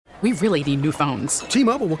We really need new phones.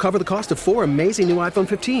 T-Mobile will cover the cost of 4 amazing new iPhone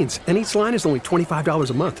 15s, and each line is only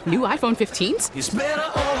 $25 a month. New iPhone 15s? It's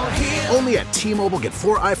better over here. Only at T-Mobile, get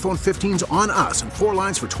 4 iPhone 15s on us and 4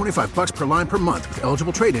 lines for $25 per line per month with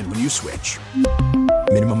eligible trade-in when you switch.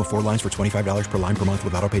 Minimum of 4 lines for $25 per line per month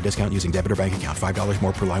with autopay discount using debit or bank account. $5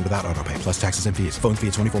 more per line without autopay, plus taxes and fees. Phone fee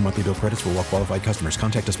at 24 monthly bill credits for well-qualified customers.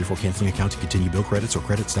 Contact us before canceling account to continue bill credits or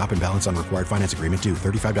credit stop and balance on required finance agreement due.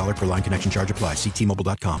 $35 per line connection charge applies. See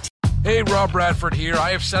T-Mobile.com. Hey, Rob Bradford here. I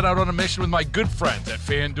have set out on a mission with my good friends at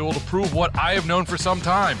FanDuel to prove what I have known for some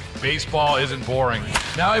time. Baseball isn't boring.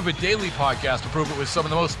 Now I have a daily podcast to prove it with some of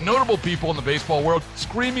the most notable people in the baseball world,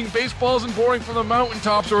 screaming baseball isn't boring from the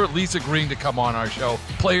mountaintops, or at least agreeing to come on our show.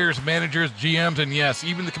 Players, managers, GMs, and yes,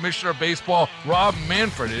 even the commissioner of baseball, Rob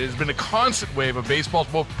Manfred. It has been a constant wave of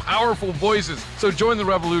baseball's most powerful voices. So join the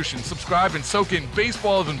revolution. Subscribe and soak in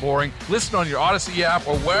Baseball Isn't Boring. Listen on your Odyssey app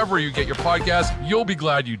or wherever you get your podcast. You'll be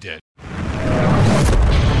glad you did.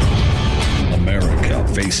 America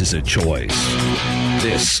faces a choice.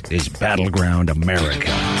 This is Battleground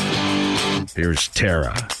America. Here's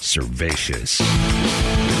Tara Servatius.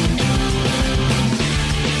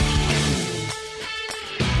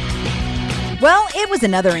 Well, it was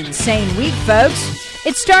another insane week, folks.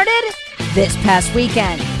 It started this past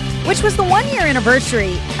weekend, which was the 1-year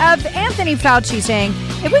anniversary of Anthony Fauci saying,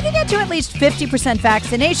 if we can get to at least 50%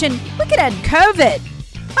 vaccination, we could end COVID.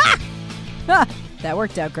 That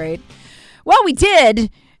worked out great. Well, we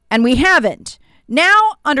did, and we haven't.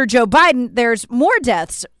 Now, under Joe Biden, there's more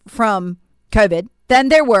deaths from COVID than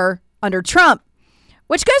there were under Trump,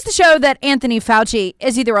 which goes to show that Anthony Fauci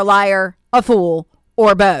is either a liar, a fool,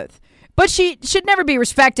 or both. But she should never be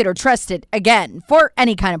respected or trusted again for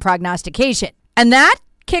any kind of prognostication. And that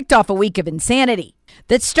kicked off a week of insanity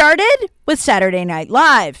that started with Saturday Night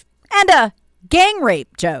Live and a gang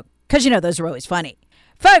rape joke, because, those are always funny.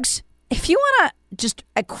 Folks, if you want just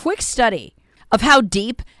a quick study of how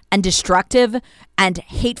deep and destructive and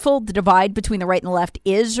hateful the divide between the right and the left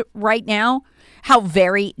is right now, how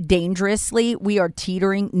very dangerously we are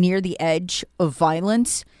teetering near the edge of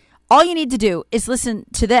violence, all you need to do is listen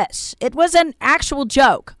to this. It was an actual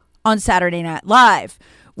joke on Saturday Night Live.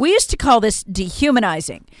 We used to call this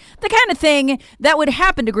dehumanizing, the kind of thing that would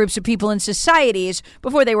happen to groups of people in societies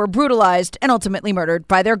before they were brutalized and ultimately murdered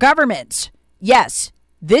by their governments. Yes,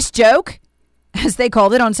 this joke, as they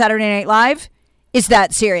called it on Saturday Night Live, is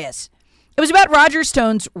that serious. It was about Roger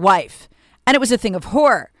Stone's wife, and it was a thing of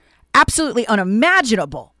horror, absolutely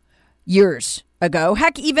unimaginable years ago,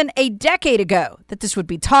 heck, even a decade ago, that this would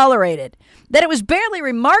be tolerated. That it was barely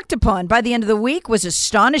remarked upon by the end of the week was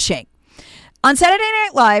astonishing. On Saturday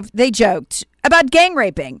Night Live, they joked about gang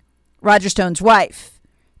raping Roger Stone's wife.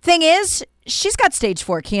 Thing is, she's got stage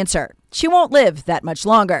 4 cancer. She won't live that much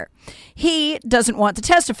longer. He doesn't want to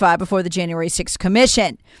testify before the January 6th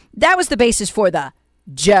commission. That was the basis for the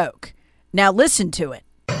joke. Now listen to it.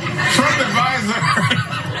 Trump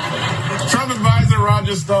advisor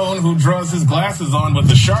Roger Stone, who draws his glasses on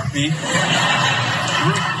with a Sharpie,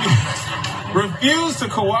 refused to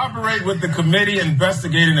cooperate with the committee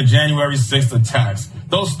investigating the January 6th attacks,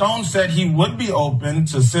 though Stone said he would be open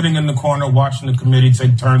to sitting in the corner watching the committee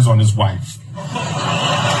take turns on his wife.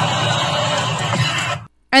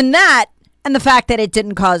 And that, and the fact that it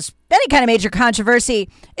didn't cause any kind of major controversy,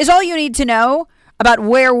 is all you need to know about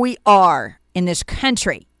where we are in this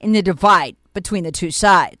country, in the divide between the two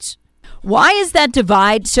sides. Why is that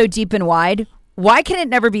divide so deep and wide? Why can it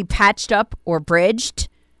never be patched up or bridged?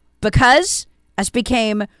 Because, as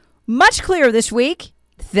became much clearer this week,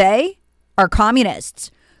 they are communists,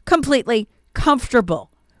 completely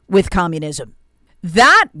comfortable with communism.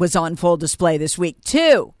 That was on full display this week,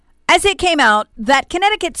 too, as it came out that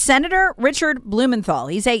Connecticut Senator Richard Blumenthal,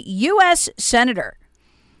 he's a U.S. senator,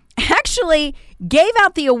 actually gave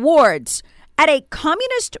out the awards at a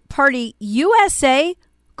Communist Party USA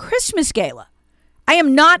Christmas gala. I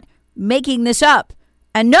am not making this up.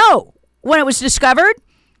 And no, when it was discovered,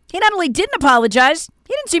 he not only didn't apologize,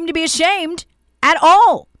 he didn't seem to be ashamed at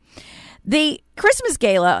all. The Christmas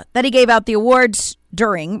gala that he gave out the awards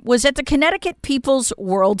during was at the Connecticut People's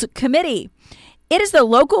World Committee. It is the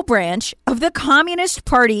local branch of the Communist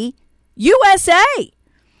Party USA.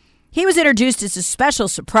 He was introduced as a special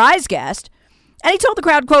surprise guest, and he told the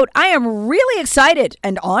crowd, quote, "I am really excited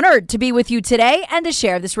and honored to be with you today and to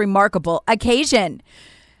share this remarkable occasion."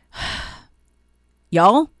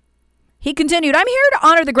 Y'all, he continued, "I'm here to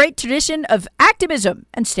honor the great tradition of activism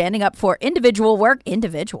and standing up for individual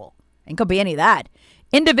ain't gonna be any of that,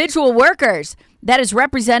 individual workers that is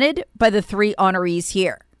represented by the 3 honorees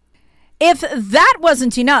here." If that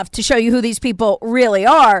wasn't enough to show you who these people really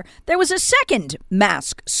are, there was a second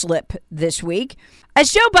mask slip this week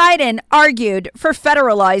as Joe Biden argued for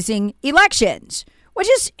federalizing elections, which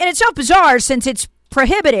is in itself bizarre since it's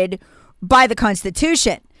prohibited by the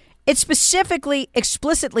Constitution. It specifically,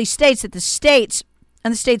 explicitly states that the states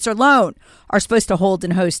and the states alone are supposed to hold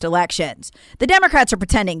and host elections. The Democrats are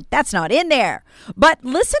pretending that's not in there. But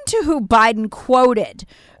listen to who Biden quoted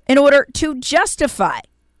in order to justify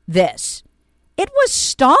this. It was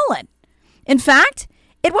Stalin. In fact,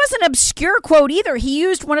 it wasn't an obscure quote either. He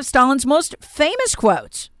used one of Stalin's most famous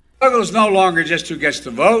quotes. The struggle is no longer just who gets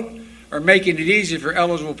to vote or making it easy for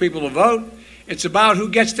eligible people to vote. It's about who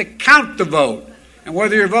gets to count the vote and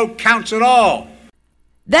whether your vote counts at all.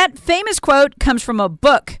 That famous quote comes from a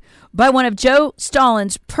book by one of Joe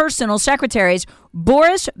Stalin's personal secretaries,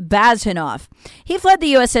 Boris Bazhinov. He fled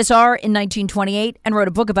the USSR in 1928 and wrote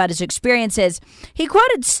a book about his experiences. He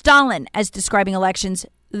quoted Stalin as describing elections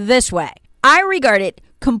this way: "I regard it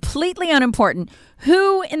completely unimportant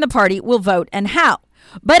who in the party will vote and how,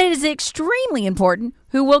 but it is extremely important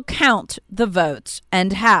who will count the votes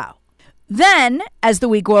and how." Then, as the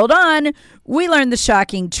week rolled on, we learned the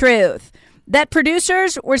shocking truth that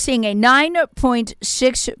producers were seeing a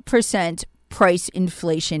 9.6% price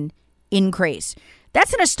inflation increase.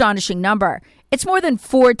 That's an astonishing number. It's more than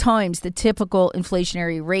 4 times the typical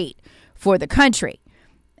inflationary rate for the country.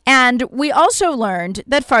 And we also learned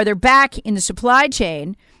that farther back in the supply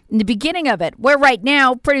chain, in the beginning of it, where right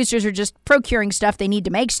now producers are just procuring stuff they need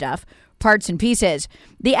to make stuff, parts and pieces,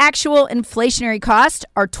 the actual inflationary costs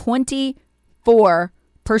are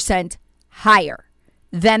 24% higher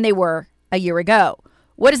than they were a year ago.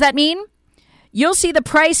 What does that mean? You'll see the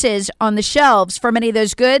prices on the shelves for many of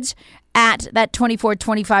those goods at that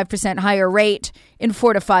 25% higher rate in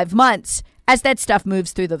 4 to 5 months as that stuff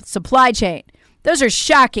moves through the supply chain. Those are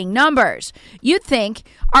shocking numbers. You'd think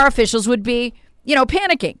our officials would be,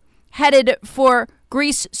 panicking, headed for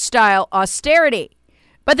Greece-style austerity.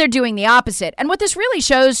 But they're doing the opposite. And what this really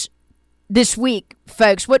shows this week,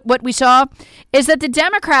 folks, what we saw is that the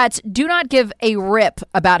Democrats do not give a rip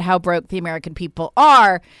about how broke the American people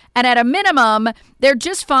are. And at a minimum, they're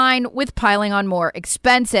just fine with piling on more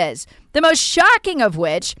expenses. The most shocking of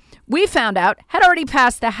which we found out had already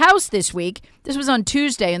passed the House this week. This was on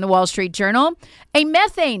Tuesday in the Wall Street Journal. A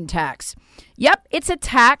methane tax. Yep, it's a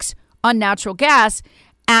tax on natural gas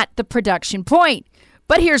at the production point.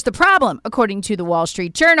 But here's the problem, according to the Wall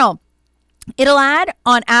Street Journal. It'll add,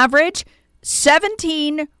 on average,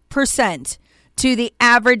 17% to the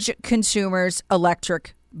average consumer's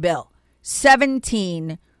electric bill.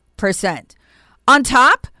 17%. On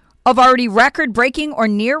top of already record-breaking or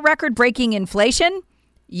near record-breaking inflation?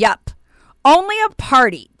 Yup. Only a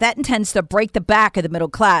party that intends to break the back of the middle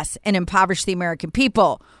class and impoverish the American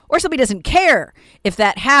people, or somebody doesn't care if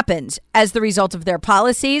that happens as the result of their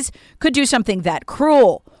policies, could do something that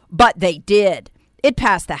cruel. But they did. It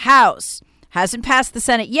passed the House. Hasn't passed the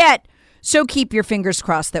Senate yet, so keep your fingers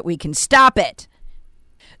crossed that we can stop it.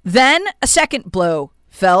 Then a second blow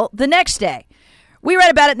fell the next day. We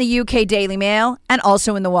read about it in the UK Daily Mail and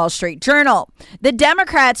also in the Wall Street Journal. The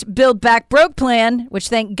Democrats' Build Back Broke plan, which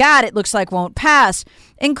thank God it looks like won't pass,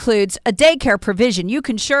 includes a daycare provision you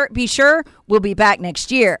can be sure will be back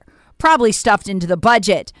next year, probably stuffed into the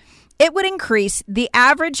budget. It would increase the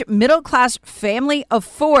average middle-class family of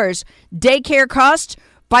 4's daycare cost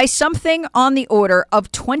by something on the order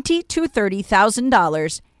of $20,000 to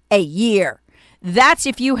 $30,000 a year. That's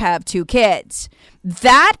if you have 2 kids.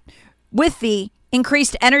 That, with the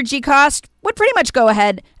increased energy cost, would pretty much go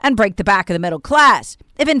ahead and break the back of the middle class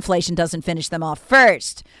if inflation doesn't finish them off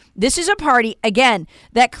first. This is a party, again,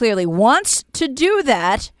 that clearly wants to do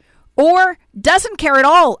that or doesn't care at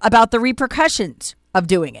all about the repercussions of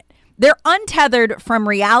doing it. They're untethered from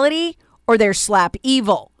reality or they're slap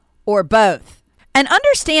evil or both. And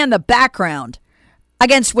understand the background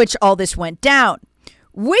against which all this went down.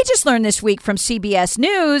 We just learned this week from CBS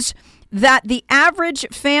News that the average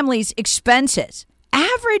family's expenses,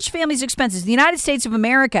 the United States of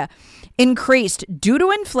America, increased due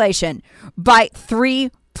to inflation by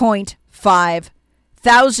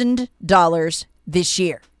 $3,500 this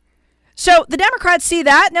year. So the Democrats see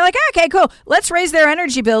that and they're like, okay, cool. Let's raise their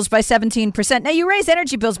energy bills by 17%. Now, you raise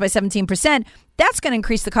energy bills by 17%, that's going to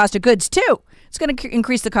increase the cost of goods too. It's going to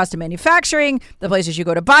increase the cost of manufacturing, the places you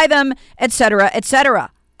go to buy them, et cetera, et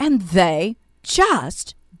cetera. And they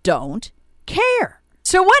just don't care.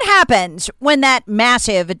 So what happens when that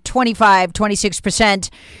massive 26%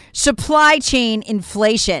 supply chain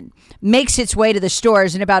inflation makes its way to the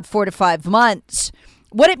stores in about 4 to 5 months?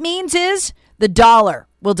 What it means is the dollar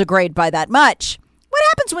will degrade by that much. What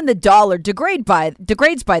happens happens when the dollar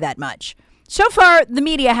degrades by that much? So far, the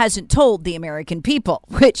media hasn't told the American people,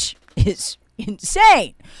 which is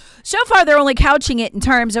insane. So far, they're only couching it in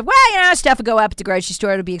terms of, well, stuff will go up at the grocery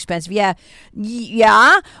store. It'll be expensive. Yeah.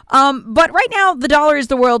 But right now, the dollar is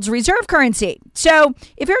the world's reserve currency. So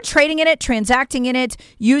if you're trading in it, transacting in it,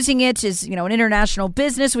 using it as, an international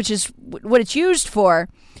business, which is what it's used for,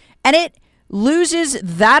 and it loses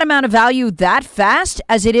that amount of value that fast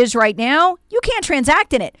as it is right now, you can't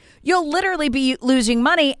transact in it. You'll literally be losing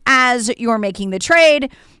money as you're making the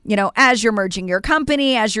trade, as you're merging your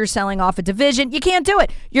company, as you're selling off a division. You can't do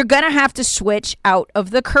it. You're going to have to switch out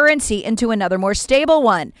of the currency into another more stable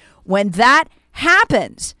one. When that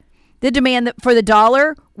happens, the demand for the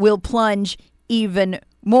dollar will plunge even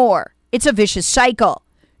more. It's a vicious cycle.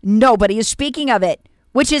 Nobody is speaking of it,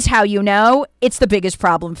 which is how it's the biggest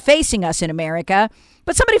problem facing us in America.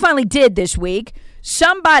 But somebody finally did this week.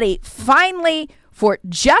 Somebody finally, for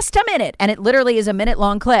just a minute, and it literally is a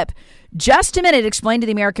minute-long clip, just a minute, explained to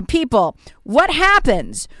the American people what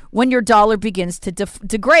happens when your dollar begins to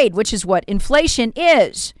degrade, which is what inflation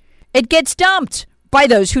is. It gets dumped by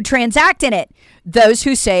those who transact in it, those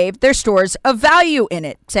who save their stores of value in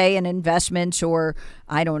it, say in investments or,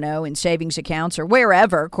 in savings accounts or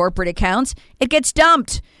wherever, corporate accounts. It gets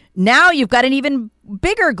dumped. Now you've got an even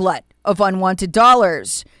bigger glut of unwanted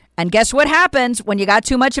dollars. And guess what happens when you got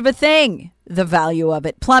too much of a thing? The value of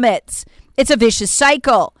it plummets. It's a vicious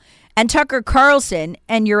cycle. And Tucker Carlson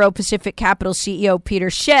and Euro-Pacific Capital CEO Peter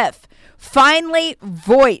Schiff finally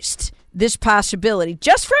voiced this possibility,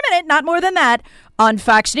 just for a minute, not more than that, on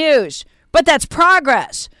Fox News. But that's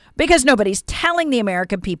progress, because nobody's telling the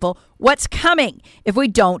American people what's coming if we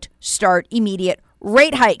don't start immediate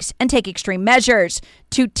rate hikes and take extreme measures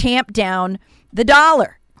to tamp down the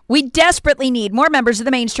dollar. We desperately need more members of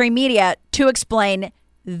the mainstream media to explain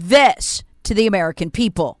this to the American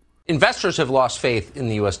people. Investors have lost faith in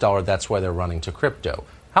the U.S. dollar. That's why they're running to crypto.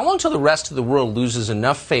 How long till the rest of the world loses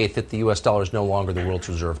enough faith that the U.S. dollar is no longer the world's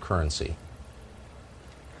reserve currency?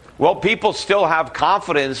 Well, people still have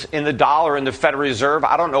confidence in the dollar and the Federal Reserve.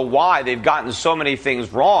 I don't know why they've gotten so many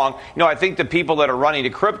things wrong. I think the people that are running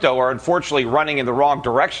to crypto are unfortunately running in the wrong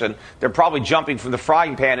direction. They're probably jumping from the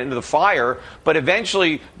frying pan into the fire. But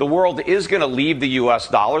eventually, the world is going to leave the U.S.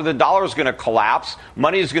 dollar. The dollar is going to collapse.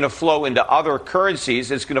 Money is going to flow into other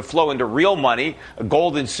currencies. It's going to flow into real money,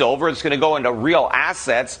 gold and silver. It's going to go into real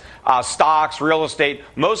assets, stocks, real estate,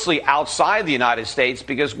 mostly outside the United States,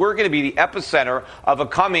 because we're going to be the epicenter of a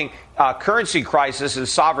coming currency crisis and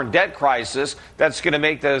sovereign debt crisis that's going to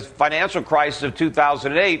make the financial crisis of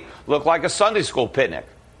 2008 look like a Sunday school picnic.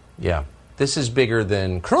 Yeah, this is bigger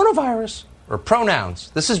than coronavirus or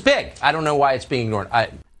pronouns. This is big. I don't know why it's being ignored.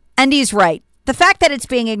 And he's right. The fact that it's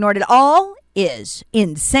being ignored at all is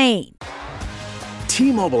insane.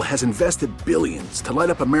 T-Mobile has invested billions to light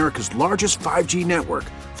up America's largest 5G network,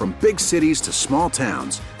 from big cities to small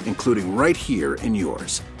towns, including right here in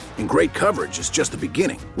yours. And great coverage is just the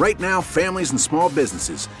beginning. Right now, families and small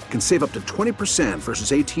businesses can save up to 20%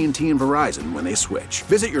 versus AT&T and Verizon when they switch.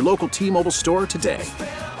 Visit your local T-Mobile store today.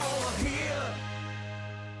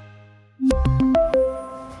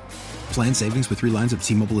 Plan savings with 3 lines of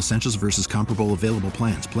T-Mobile Essentials versus comparable available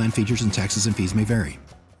plans. Plan features and taxes and fees may vary.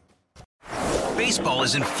 Baseball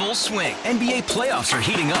is in full swing. NBA playoffs are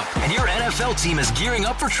heating up, and your NFL team is gearing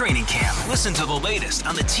up for training camp. Listen to the latest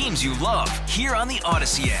on the teams you love here on the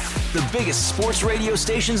Odyssey app. The biggest sports radio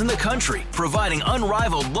stations in the country, providing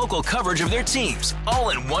unrivaled local coverage of their teams, all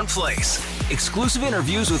in one place. Exclusive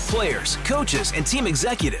interviews with players, coaches, and team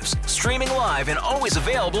executives, streaming live and always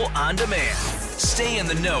available on demand. Stay in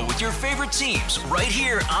the know with your favorite teams right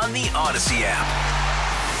here on the Odyssey app.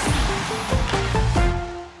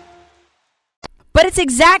 But it's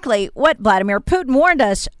exactly what Vladimir Putin warned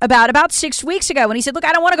us about 6 weeks ago when he said, look,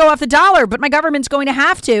 I don't want to go off the dollar, but my government's going to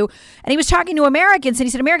have to. And he was talking to Americans, and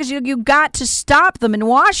he said, Americans, you got to stop them in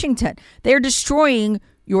Washington. They're destroying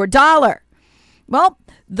your dollar. Well,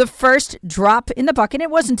 the first drop in the bucket,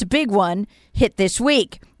 it wasn't a big one, hit this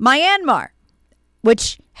week. Myanmar,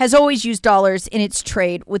 which has always used dollars in its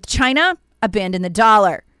trade with China, abandoned the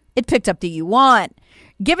dollar. It picked up the yuan.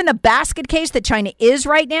 Given the basket case that China is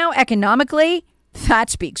right now economically, that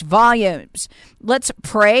speaks volumes. Let's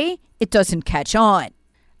pray it doesn't catch on.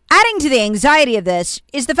 Adding to the anxiety of this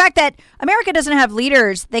is the fact that America doesn't have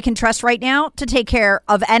leaders they can trust right now to take care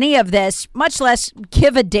of any of this, much less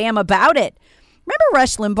give a damn about it. Remember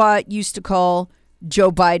Rush Limbaugh used to call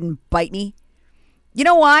Joe Biden bite me? You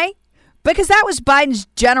know why? Because that was Biden's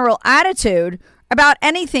general attitude about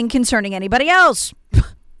anything concerning anybody else.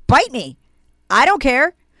 Bite me. I don't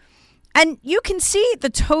care. And you can see the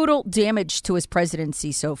total damage to his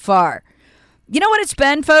presidency so far. You know what it's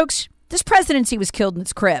been, folks? This presidency was killed in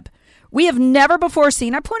its crib. We have never before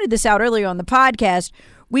seen, I pointed this out earlier on the podcast,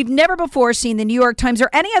 we've never before seen the New York Times or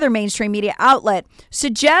any other mainstream media outlet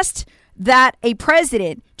suggest that a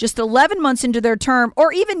president, just 11 months into their term,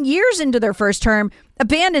 or even years into their first term,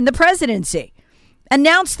 abandoned the presidency,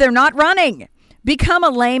 announce they're not running, become a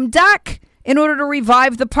lame duck in order to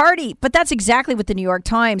revive the party. But that's exactly what the New York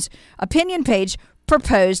Times opinion page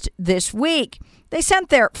proposed this week. They sent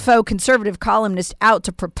their faux conservative columnist out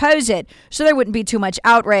to propose it so there wouldn't be too much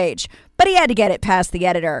outrage. But he had to get it past the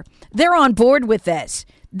editor. They're on board with this.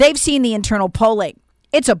 They've seen the internal polling.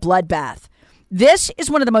 It's a bloodbath. This is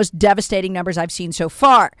one of the most devastating numbers I've seen so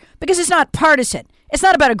far because it's not partisan. It's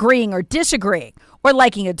not about agreeing or disagreeing or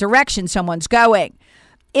liking a direction someone's going.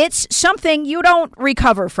 It's something you don't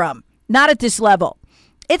recover from, not at this level.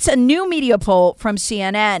 It's a new media poll from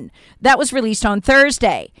CNN that was released on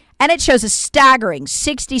Thursday, and it shows a staggering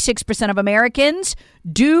 66% of Americans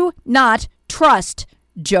do not trust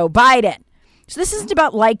Joe Biden. So this isn't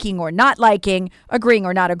about liking or not liking, agreeing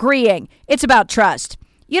or not agreeing. It's about trust.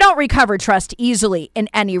 You don't recover trust easily in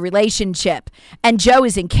any relationship, and Joe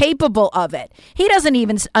is incapable of it. He doesn't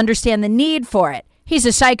even understand the need for it. He's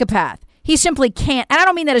a psychopath. He simply can't. And I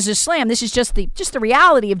don't mean that as a slam. This is just the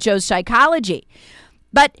reality of Joe's psychology.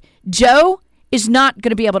 But Joe is not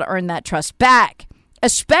going to be able to earn that trust back,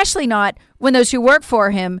 especially not when those who work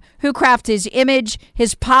for him, who craft his image,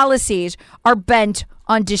 his policies, are bent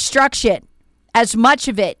on destruction. As much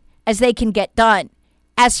of it as they can get done,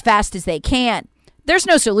 as fast as they can. There's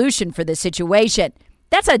no solution for this situation.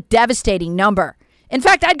 That's a devastating number. In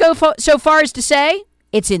fact, I'd go so far as to say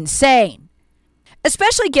it's insane,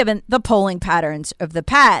 especially given the polling patterns of the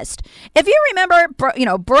past. If you remember,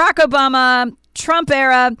 Barack Obama, Trump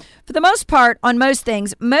era, for the most part, on most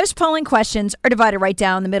things, most polling questions are divided right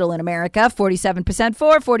down the middle in America. 47%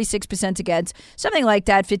 for, 46% against, something like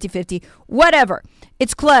that, 50-50, whatever.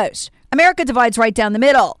 It's close. America divides right down the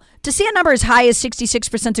middle. To see a number as high as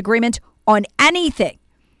 66% agreement on anything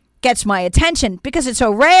gets my attention because it's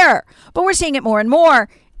so rare. But we're seeing it more and more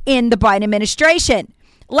in the Biden administration.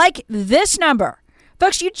 Like this number.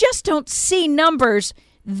 Folks, you just don't see numbers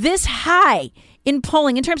this high in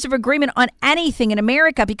polling in terms of agreement on anything in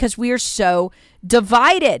America because we are so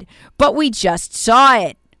divided. But we just saw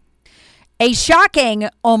it. A shocking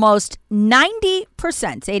almost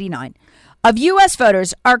 90%, 89, of U.S.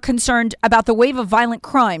 voters are concerned about the wave of violent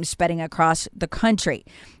crime spreading across the country.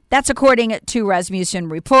 That's according to Rasmussen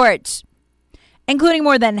reports, including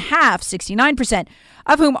more than half, 69%,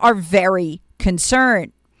 of whom are very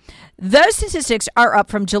concerned. Those statistics are up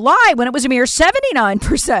from July when it was a mere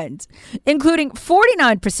 79%, including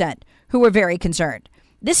 49% who were very concerned.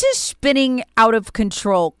 This is spinning out of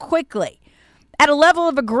control quickly at a level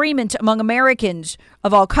of agreement among Americans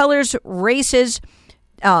of all colors, races,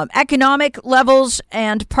 economic levels,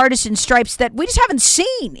 and partisan stripes that we just haven't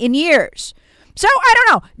seen in years. So, I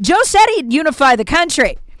don't know. Joe said he'd unify the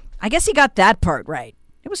country. I guess he got that part right.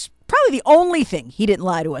 It was probably the only thing he didn't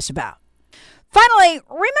lie to us about. Finally,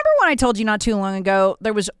 remember when I told you not too long ago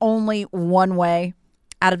there was only one way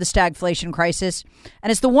out of the stagflation crisis? And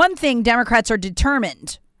it's the one thing Democrats are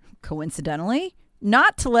determined, coincidentally,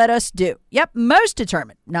 not to let us do. Yep, most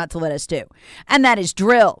determined not to let us do. And that is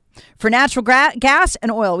drill. For natural gas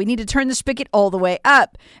and oil, we need to turn the spigot all the way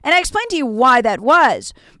up. And I explained to you why that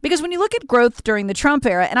was. Because when you look at growth during the Trump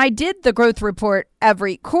era, and I did the growth report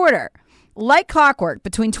every quarter, like clockwork,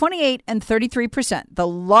 between 28 and 33%, the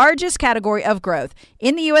largest category of growth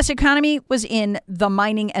in the U.S. economy was in the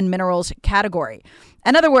mining and minerals category.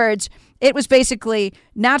 In other words, it was basically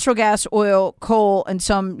natural gas, oil, coal, and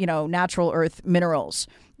some, natural earth minerals.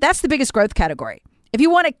 That's the biggest growth category. If you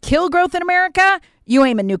want to kill growth in America, you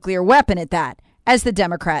aim a nuclear weapon at that, as the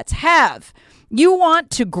Democrats have. You want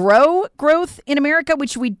to grow growth in America,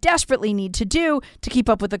 which we desperately need to do to keep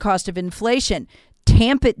up with the cost of inflation.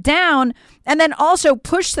 Tamp it down, and then also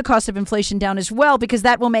push the cost of inflation down as well, because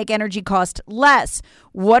that will make energy cost less.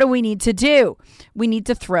 What do we need to do? We need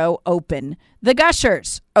to throw open the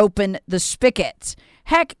gushers, open the spigots.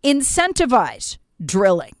 Heck, incentivize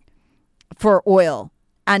drilling for oil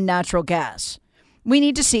and natural gas. We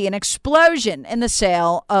need to see an explosion in the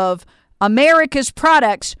sale of America's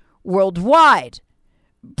products worldwide.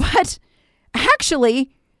 But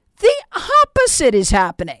actually, the opposite is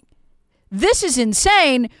happening. This is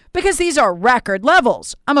insane because these are record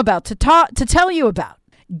levels I'm about to tell you about.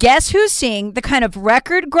 Guess who's seeing the kind of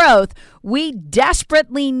record growth we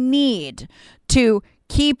desperately need to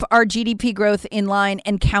keep our GDP growth in line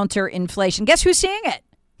and counter inflation? Guess who's seeing it?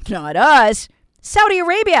 Not us. Saudi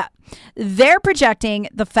Arabia. They're projecting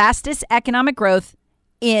the fastest economic growth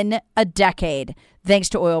in a decade, thanks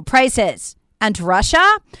to oil prices. And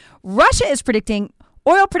Russia? Russia is predicting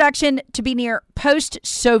oil production to be near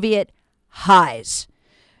post-Soviet highs.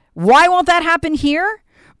 Why won't that happen here?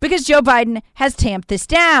 Because Joe Biden has tamped this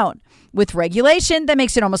down with regulation that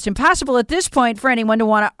makes it almost impossible at this point for anyone to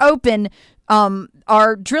want to open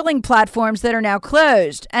our drilling platforms that are now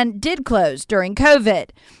closed and did close during COVID.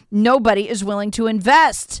 Nobody is willing to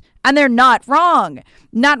invest, and they're not wrong.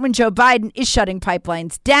 Not when Joe Biden is shutting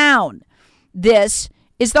pipelines down. This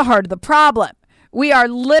is the heart of the problem. We are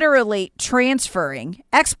literally transferring,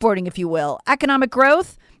 exporting, if you will, economic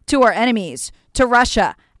growth to our enemies, to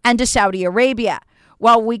Russia and to Saudi Arabia,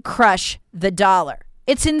 while we crush the dollar.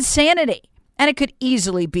 It's insanity, and it could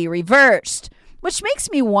easily be reversed, which makes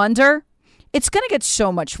me wonder, it's going to get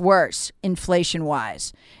so much worse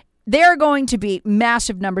inflation-wise. There are going to be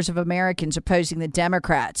massive numbers of Americans opposing the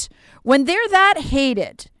Democrats. When they're that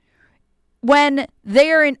hated, when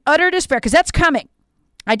they are in utter despair, because that's coming.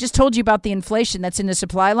 I just told you about the inflation that's in the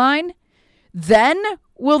supply line. Then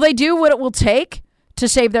will they do what it will take to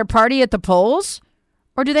save their party at the polls?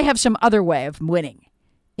 Or do they have some other way of winning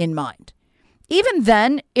in mind? Even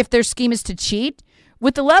then, if their scheme is to cheat,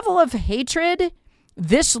 with the level of hatred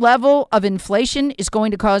this level of inflation is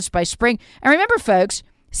going to cause by spring. And remember, folks,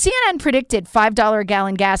 CNN predicted $5 a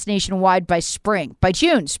gallon gas nationwide by spring, by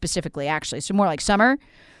June specifically, actually, so more like summer.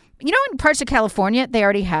 You know, in parts of California, they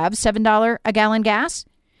already have $7 a gallon gas.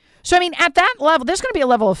 So, I mean, at that level, there's going to be a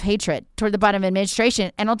level of hatred toward the Biden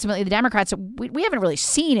administration and ultimately the Democrats that we haven't really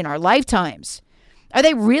seen in our lifetimes. Are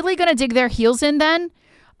they really going to dig their heels in then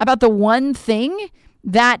about the one thing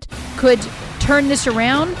that could turn this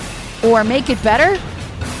around or make it better?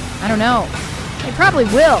 I don't know. They probably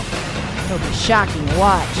will. It'll be shocking to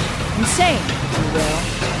watch. Insane, if you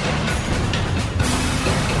will.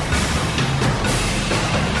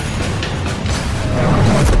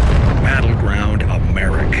 Battleground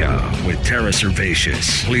America with Tara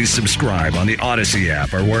Servatius. Please subscribe on the Odyssey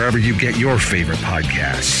app or wherever you get your favorite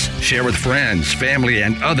podcasts. Share with friends, family,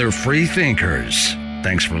 and other free thinkers.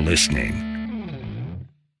 Thanks for listening.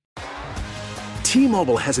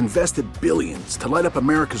 T-Mobile has invested billions to light up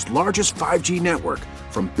America's largest 5G network,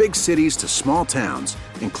 from big cities to small towns,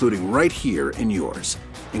 including right here in yours.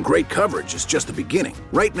 And great coverage is just the beginning.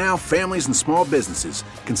 Right now, families and small businesses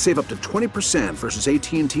can save up to 20% versus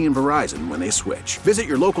AT&T and Verizon when they switch. Visit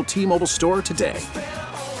your local T-Mobile store today.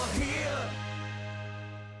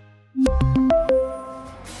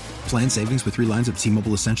 Plan savings with 3 lines of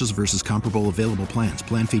T-Mobile Essentials versus comparable available plans.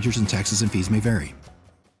 Plan features and taxes and fees may vary.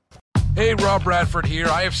 Hey, Rob Bradford here.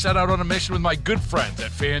 I have set out on a mission with my good friends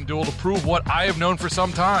at FanDuel to prove what I have known for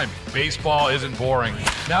some time. Baseball isn't boring.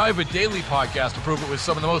 Now I have a daily podcast to prove it with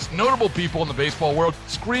some of the most notable people in the baseball world,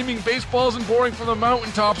 screaming baseball isn't boring from the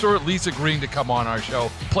mountaintops, or at least agreeing to come on our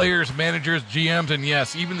show. Players, managers, GMs, and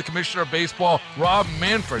yes, even the commissioner of baseball, Rob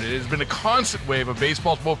Manfred. It has been a constant wave of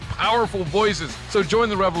baseball's most powerful voices. So join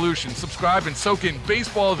the revolution. Subscribe and soak in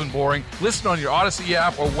Baseball Isn't Boring. Listen on your Odyssey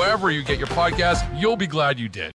app or wherever you get your podcasts. You'll be glad you did.